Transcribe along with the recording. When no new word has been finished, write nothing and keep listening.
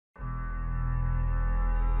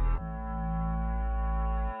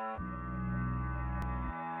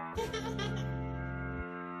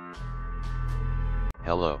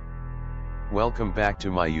Hello. Welcome back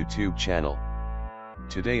to my YouTube channel.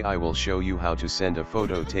 Today I will show you how to send a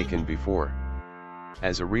photo taken before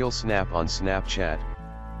as a real snap on Snapchat.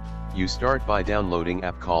 You start by downloading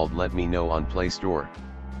app called Let Me Know on Play Store.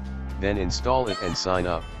 Then install it and sign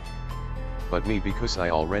up. But me, because I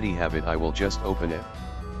already have it, I will just open it.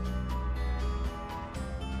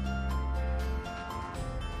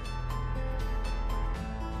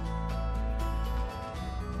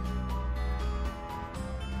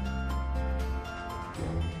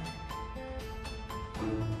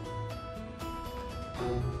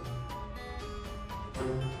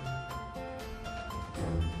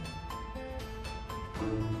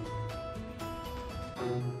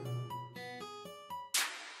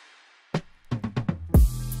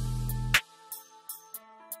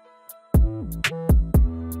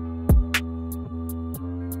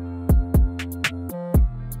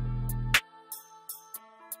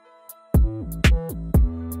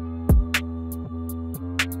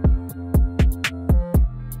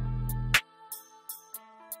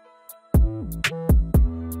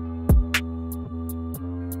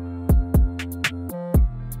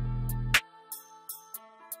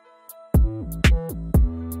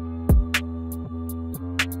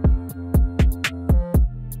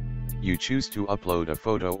 You choose to upload a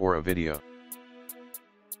photo or a video.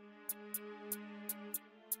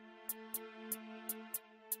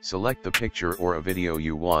 Select the picture or a video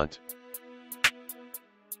you want.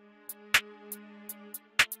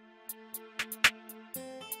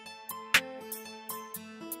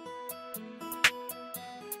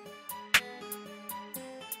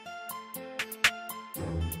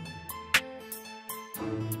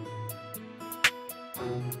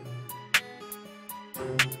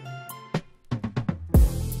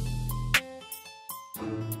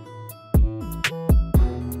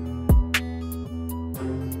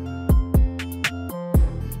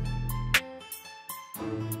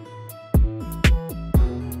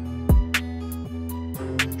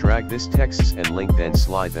 Drag this text and link, then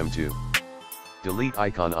slide them to delete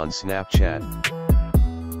icon on Snapchat.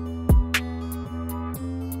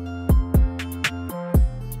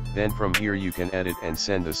 Then from here you can edit and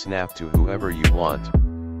send the snap to whoever you want.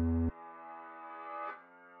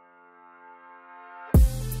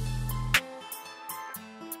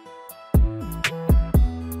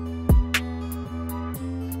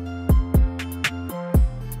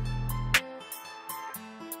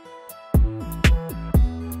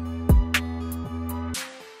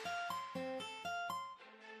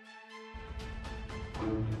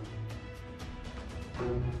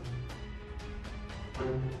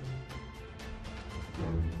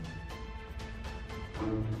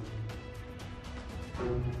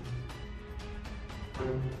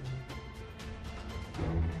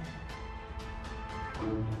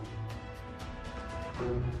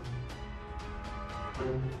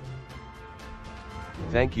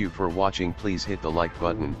 Thank you for watching. Please hit the like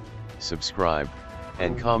button, subscribe,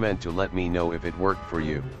 and comment to let me know if it worked for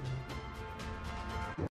you.